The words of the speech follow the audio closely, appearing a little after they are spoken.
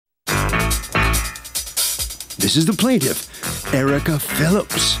This is the plaintiff, Erica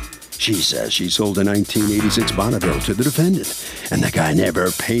Phillips. She says she sold a 1986 Bonneville to the defendant, and the guy never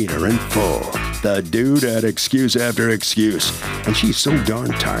paid her in full. The dude had excuse after excuse, and she's so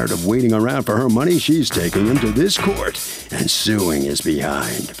darn tired of waiting around for her money, she's taking him to this court and suing his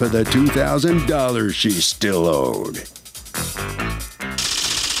behind for the $2,000 she still owed.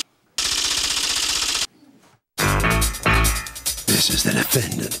 This is the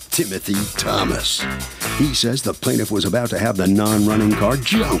defendant, Timothy Thomas. He says the plaintiff was about to have the non-running car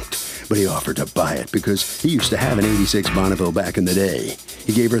junked, but he offered to buy it because he used to have an 86 Bonneville back in the day.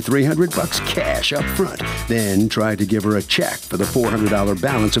 He gave her $300 cash up front, then tried to give her a check for the $400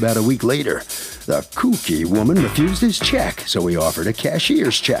 balance about a week later. The kooky woman refused his check, so he offered a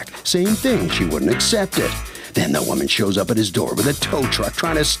cashier's check. Same thing, she wouldn't accept it. Then the woman shows up at his door with a tow truck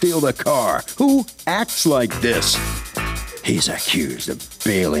trying to steal the car. Who acts like this? He's accused of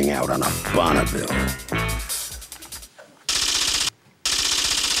bailing out on a Bonneville.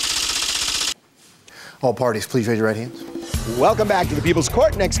 All parties, please raise your right hands. Welcome back to the People's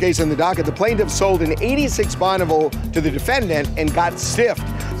Court. Next case in the docket, the plaintiff sold an 86 Bonneville to the defendant and got stiffed.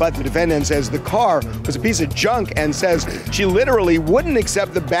 But the defendant says the car was a piece of junk and says she literally wouldn't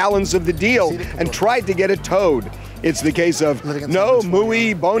accept the balance of the deal and tried to get it towed. It's the case of No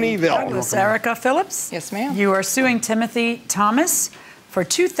Muy Bonneville. Miss Erica Phillips? Yes, ma'am. You are suing Timothy Thomas for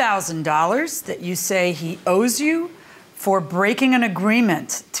 $2,000 that you say he owes you for breaking an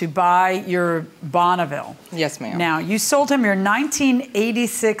agreement to buy your Bonneville. Yes, ma'am. Now, you sold him your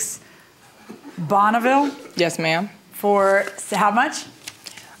 1986 Bonneville? Yes, ma'am. For how much?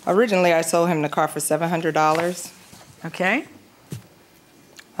 Originally, I sold him the car for $700. Okay.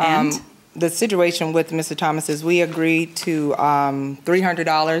 And? The situation with Mr. Thomas is we agreed to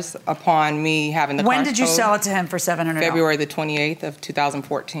 $300 upon me having the car When did you towed. sell it to him for $700? February the 28th of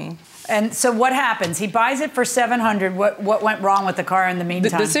 2014. And so what happens? He buys it for $700. What went wrong with the car in the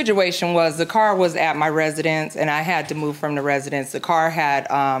meantime? The situation was the car was at my residence, and I had to move from the residence. The car had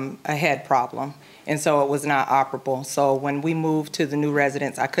a head problem, and so it was not operable. So when we moved to the new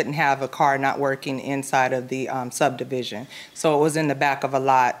residence, I couldn't have a car not working inside of the subdivision. So it was in the back of a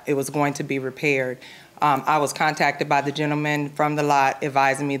lot. It was going to be repaired. I was contacted by the gentleman from the lot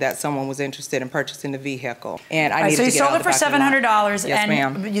advising me that someone was interested in purchasing the vehicle. And I needed to get out of the back of the lot. So you sold it for $700, yes,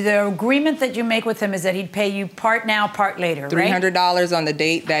 and the agreement that you make with him is that he'd pay you part now, part later, right? $300 on the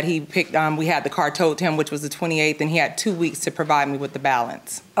date that he picked. We had the car towed to him, which was the 28th, and he had 2 weeks to provide me with the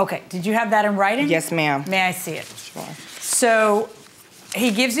balance. Okay. Did you have that in writing? Yes, ma'am. May I see it? Sure. So he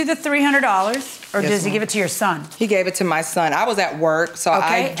gives you the $300, or does he give it to your son? He gave it to my son. I was at work, so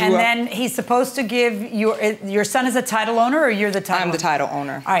okay. And then he's supposed to give your son is a title owner, or you're the title owner? I'm the title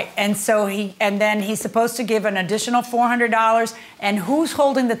owner. All right. And so then he's supposed to give an additional $400. And who's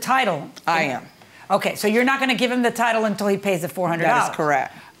holding the title? I am. Okay. So you're not going to give him the title until he pays the $400. That is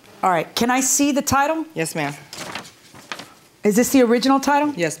correct. All right. Can I see the title? Yes, ma'am. Is this the original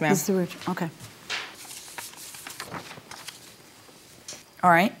title? Yes, ma'am. This is the original. Okay. All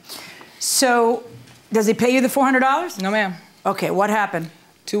right. So, does he pay you the $400? No, ma'am. Okay. What happened?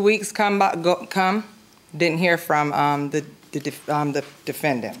 2 weeks come. Didn't hear from the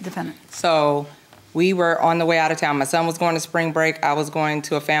defendant. So we were on the way out of town. My son was going to spring break. I was going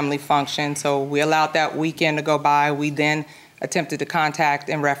to a family function. So we allowed that weekend to go by. We then attempted to contact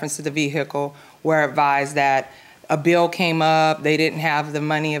in reference to the vehicle. We're advised that a bill came up. They didn't have the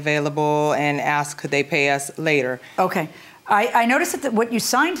money available and asked could they pay us later. Okay. I noticed that what you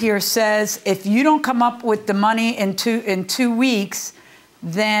signed here says if you don't come up with the money in 2 weeks,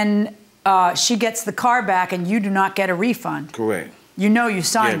 then she gets the car back and you do not get a refund. Correct. You know you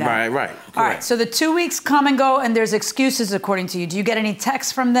signed that. Right. Correct. All right. So the 2 weeks come and go, and there's excuses according to you. Do you get any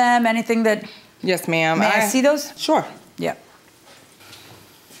texts from them? Anything that? Yes, ma'am. May I see those? Sure. Yeah.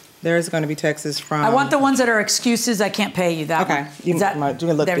 There's going to be texts from. I want the ones that are excuses. I can't pay you. That okay. one. You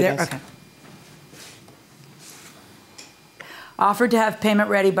can look through this. Okay. Offered to have payment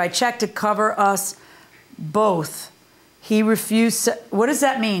ready by check to cover us both. He refused. What does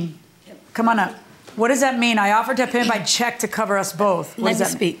that mean? Come on up. What does that mean? I offered to have payment by check to cover us both. Let me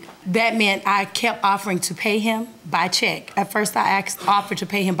speak. That meant I kept offering to pay him by check. At first, I offered to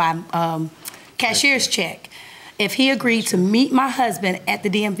pay him by cashier's check. If he agreed to meet my husband at the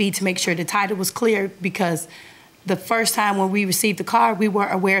DMV to make sure the title was clear, because the first time when we received the car, we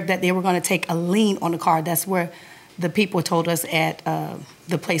weren't aware that they were going to take a lien on the car. That's where the people told us at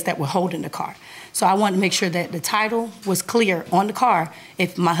the place that were holding the car. So I wanted to make sure that the title was clear on the car.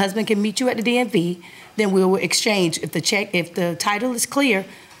 If my husband can meet you at the DMV, then we will exchange. If the title is clear,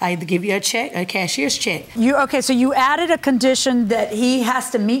 I either give you a check, a cashier's check. So you added a condition that he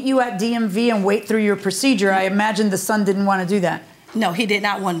has to meet you at DMV and wait through your procedure. I imagine the son didn't want to do that. No, he did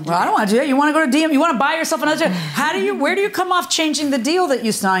not want to do Well, that. I don't want to do that. You want to go to DMV? You want to buy yourself another job? Where do you come off changing the deal that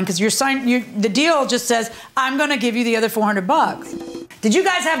you signed? Because the deal just says, I'm going to give you the other $400. Did you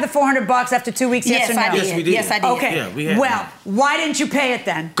guys have the $400 after 2 weeks? Yes, or no? I did. Yes, we did. Yes, I did. Okay. Yeah, we had well, why didn't you pay it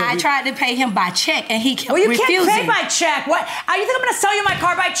then? I tried to pay him by check, and he kept Well, you refusing. can't pay by check. What? You think I'm going to sell you my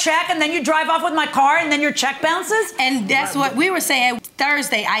car by check, and then you drive off with my car, and then your check bounces? And that's what we were saying.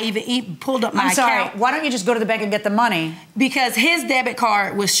 Thursday, I even pulled up my account. Why don't you just go to the bank and get the money? Because his debit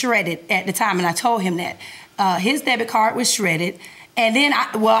card was shredded at the time, and I told him that. His debit card was shredded. And then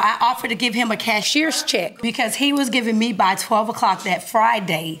I offered to give him a cashier's check because he was giving me by 12 o'clock that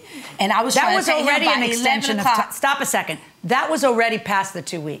Friday, and I was trying to pay him by 11 o'clock. Stop a second. That was already past the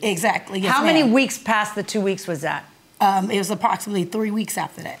 2 weeks. Exactly. Yes, How many weeks past the 2 weeks was that? It was approximately 3 weeks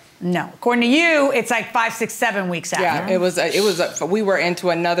after that. No, according to you, it's like 5, 6, 7 weeks after. Yeah, we were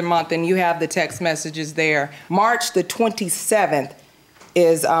into another month, and you have the text messages there. March the 27th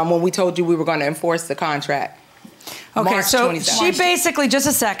is when we told you we were going to enforce the contract. Okay, March so 27th. she basically, just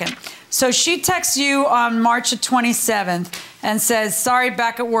a second. So she texts you on March the 27th and says, sorry,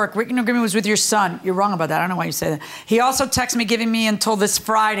 back at work. Written agreement was with your son. You're wrong about that. I don't know why you say that. He also texted me giving me until this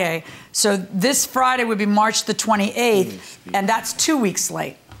Friday. So this Friday would be March the 28th, and that's 2 weeks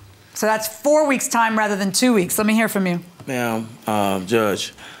late. So that's 4 weeks time rather than 2 weeks. Let me hear from you. Ma'am,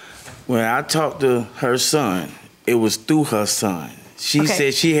 Judge, when I talked to her son, it was through her son. She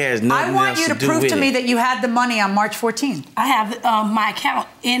said she has nothing else to do with it. I want you to prove to me that you had the money on March 14th. I have my account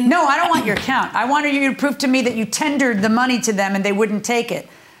in... No, I don't want your account. I wanted you to prove to me that you tendered the money to them and they wouldn't take it.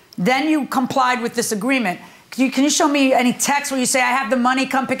 Then you complied with this agreement. Can you show me any text where you say, I have the money,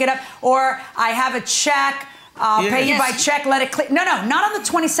 come pick it up, or I have a check, I'll pay you by check, let it clear. No, not on the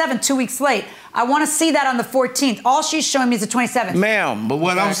 27th, 2 weeks late. I want to see that on the 14th. All she's showing me is the 27th. Ma'am, but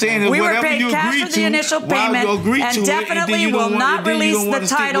what I'm saying is we whatever were paid you cash agree for the initial payment and definitely will not release the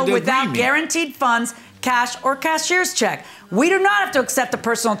title without guaranteed funds, cash, or cashier's check. We do not have to accept a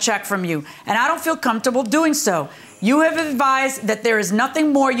personal check from you, and I don't feel comfortable doing so. You have advised that there is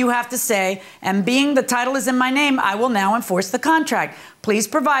nothing more you have to say, and being the title is in my name, I will now enforce the contract. Please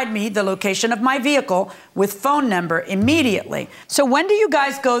provide me the location of my vehicle with phone number immediately. So when do you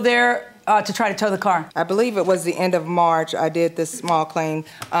guys go there to try to tow the car? I believe it was the end of March. I did this small claim.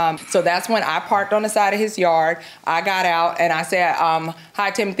 So that's when I parked on the side of his yard. I got out and I said,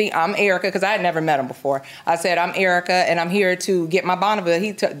 hi, Timothy, I'm Erica, because I had never met him before. I said, I'm Erica, and I'm here to get my Bonneville.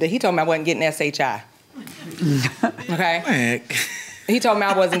 He told me I wasn't getting SHI. Okay? He told me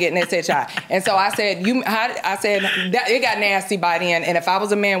I wasn't getting SHI. And so I said, it got nasty by then. And if I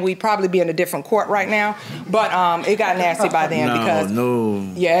was a man, we'd probably be in a different court right now. But it got nasty by then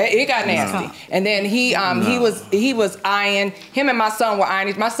yeah, it got nasty. And then he was eyeing, him and my son were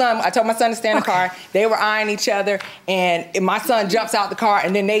eyeing. I told my son to stay in the car. They were eyeing each other. And my son jumps out the car,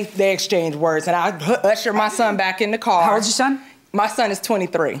 and then they exchanged words. And I ushered my son back in the car. How old's your son? My son is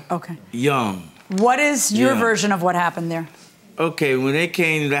 23. Okay. Young. What is your version of what happened there? Okay, when they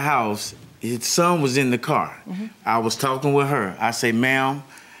came to the house, his son was in the car. I was talking with her. I say, ma'am,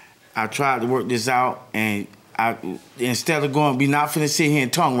 I tried to work this out, and instead of going, we not finna sit here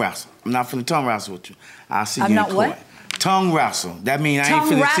and tongue wrestle. I'm not finna tongue wrestle with you. I'll see you in court. What? Tongue wrestle. That means I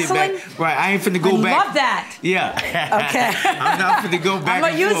ain't finna sit back. Right, I ain't finna go back. I love that. Yeah. Okay. I'm not finna go back. I'm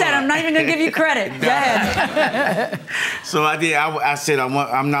gonna use that. I'm not even gonna give you credit. Go ahead. So I did. I said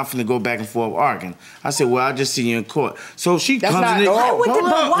I'm not finna go back and forth arguing. I said, well, I'll just see you in court. So she comes in. Why would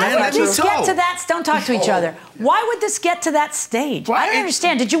this get to that? Don't talk to each other. Why would this get to that stage? I don't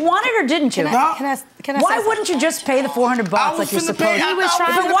understand. Did you want it or didn't you? Why wouldn't you just pay the $400 like you're supposed to? He was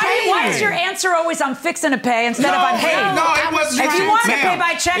trying to pay. Why is your answer always I'm fixing to pay instead of I'm paid? No, it wasn't. If you wanted to pay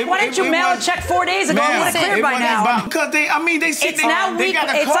by check, why didn't you mail a check 4 days ago? It would have cleared by now. Because they sit there. They got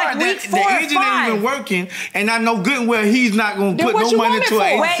a it's car like week 4 the or engine 5. ain't even working, and I know good and well he's not going to put no money into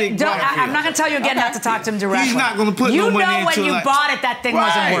an 86 I'm not going to tell you again not to talk to him directly. He's not going to put no money into it. You know when you bought it, that thing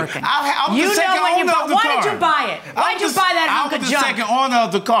wasn't working. You know when you bought it. Why did you buy it? Why did you buy that hunk of junk? I was the second owner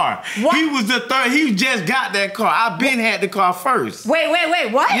of the car. He was the third. He just got that car. I been had the car first. Wait,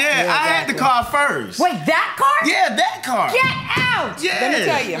 what? Yeah, I had the car first. Wait, that car? Yeah, that car. Get out! Yeah. Let me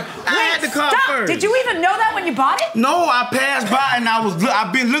tell you. I had the car first. Did you even know that when you bought it? No, I passed by and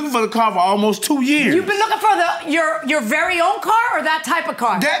I've been looking for the car for almost 2 years. You've been looking for your very own car or that type of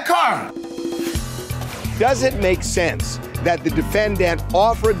car? That car. Does it make sense that the defendant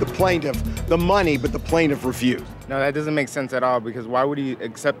offered the plaintiff the money, but the plaintiff refused? No, that doesn't make sense at all, because why would he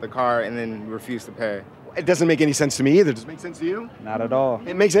accept the car and then refuse to pay? It doesn't make any sense to me either. Does it make sense to you? Not at all.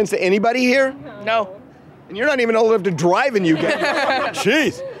 It makes sense to anybody here? No. And you're not even old enough to drive and you get it.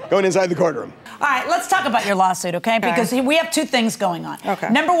 Jeez. Going inside the courtroom. All right, let's talk about your lawsuit, okay? Because we have two things going on. Okay.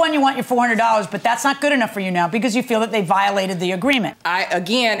 Number one, you want your $400, but that's not good enough for you now because you feel that they violated the agreement. I,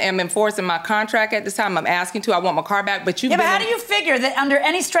 again, am enforcing my contract at this time. I'm asking to. I want my car back, but Yeah, but how do you figure that under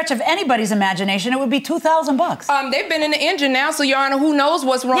any stretch of anybody's imagination, it would be $2,000? They've been in the engine now, so, Your Honor, who knows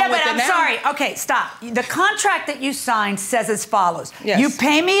what's wrong with it now? Yeah, but I'm sorry. Okay, stop. The contract that you signed says as follows. Yes. You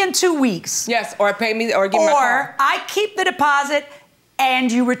pay me in 2 weeks. Yes, or pay me, or give me my car. Or I keep the deposit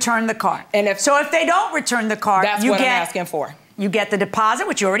and you return the car. And if they don't return the car, that's what I'm asking for. You get the deposit,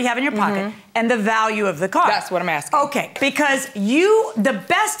 which you already have in your pocket, and the value of the car. That's what I'm asking. Okay, because the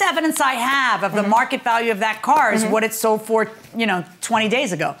best evidence I have of the market value of that car is what it sold for, 20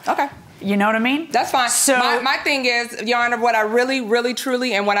 days ago. Okay. You know what I mean? That's fine. So my thing is, Your Honor, what I really, really,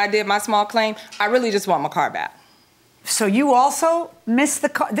 truly, and when I did my small claim, I really just want my car back. So you also missed the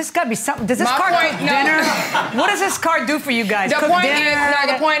car? This got to be something. Does this car cook dinner? What does this car do for you guys? The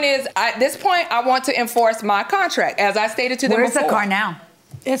point is, at this point, I want to enforce my contract, as I stated to them before. Where's the car now?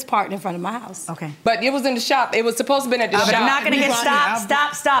 It's parked in front of my house. Okay. But it was in the shop. It was supposed to have been at the shop. I'm not going to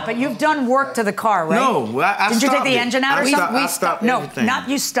get stop. But you've done work to the car, right? No, I Did you take the engine out or something? I stopped everything. No, not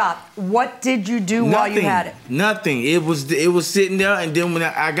you stopped. What did you do while you had it? Nothing. It was sitting there, and then when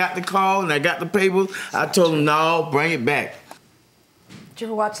I got the call and I got the papers, I told them, no, bring it back. Did you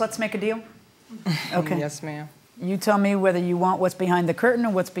ever watch Let's Make a Deal? Okay. Yes, ma'am. You tell me whether you want what's behind the curtain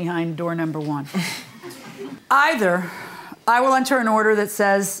or what's behind door number 1. Either I will enter an order that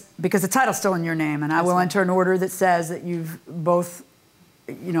says, because the title's still in your name, and I will enter an order that says that you've both,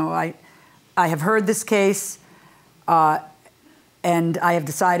 I have heard this case, and I have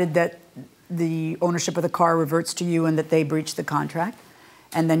decided that the ownership of the car reverts to you and that they breached the contract,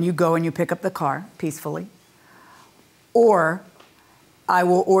 and then you go and you pick up the car peacefully. Or I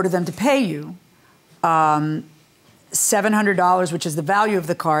will order them to pay you $700, which is the value of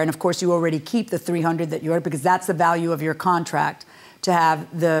the car, and of course you already keep the $300 that you ordered because that's the value of your contract to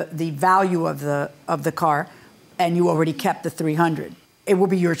have the value of the car, and you already kept the $300. It will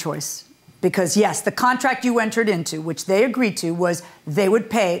be your choice because yes, the contract you entered into, which they agreed to, was they would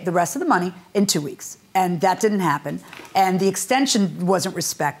pay the rest of the money in 2 weeks, and that didn't happen, and the extension wasn't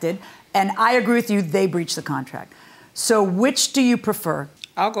respected, and I agree with you, they breached the contract. So which do you prefer?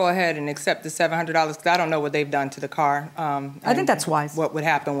 I'll go ahead and accept the $700 because I don't know what they've done to the car. I think that's wise. What would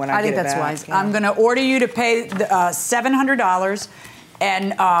happen when I get it back? I think that's wise. I'm going to order you to pay the, $700,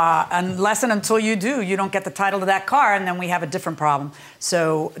 and unless and until you do, you don't get the title to that car, and then we have a different problem.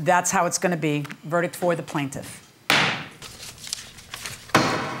 So that's how it's going to be. Verdict for the plaintiff.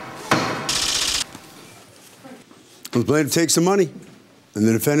 The plaintiff takes the money, and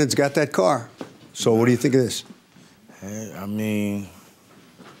the defendant's got that car. So what do you think of this? I mean,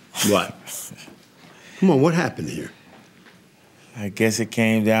 what? Come on, what happened here? I guess it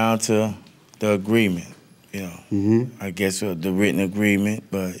came down to the agreement, I guess the written agreement,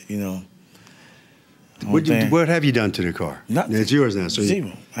 but, What have you done to the car? Nothing. It's yours now, so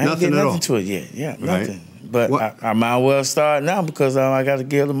zero. I ain't get nothing to it yet. Yeah, right. Nothing. But I might well start now because I got to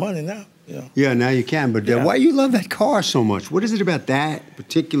give the money now. Yeah, now you can. But why you love that car so much? What is it about that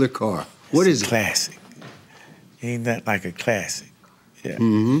particular car? What is it? Classic. Ain't that like a classic? Yeah.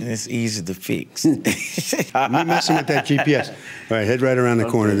 And it's easy to fix. You're messing with that GPS. All right, head right around the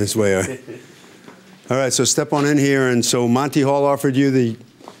corner this way. All right, so step on in here. And so Monty Hall offered you the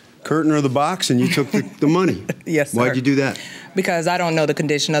curtain or the box, and you took the money. Yes, sir. Why'd you do that? Because I don't know the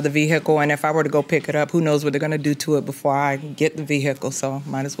condition of the vehicle, and if I were to go pick it up, who knows what they're going to do to it before I get the vehicle, so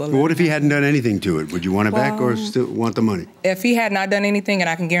might as well. Well, what if he hadn't done anything to it? Would you want it back or still want the money? If he had not done anything, and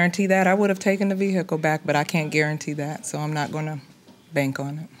I can guarantee that, I would have taken the vehicle back, but I can't guarantee that, so I'm not going to bank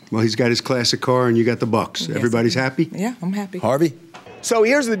on it. Well, he's got his classic car, and you got the bucks. Yes, Everybody's happy? Yeah, I'm happy. Harvey? So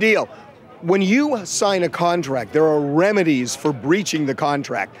here's the deal. When you sign a contract, there are remedies for breaching the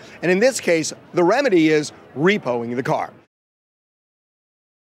contract. And in this case, the remedy is repoing the car.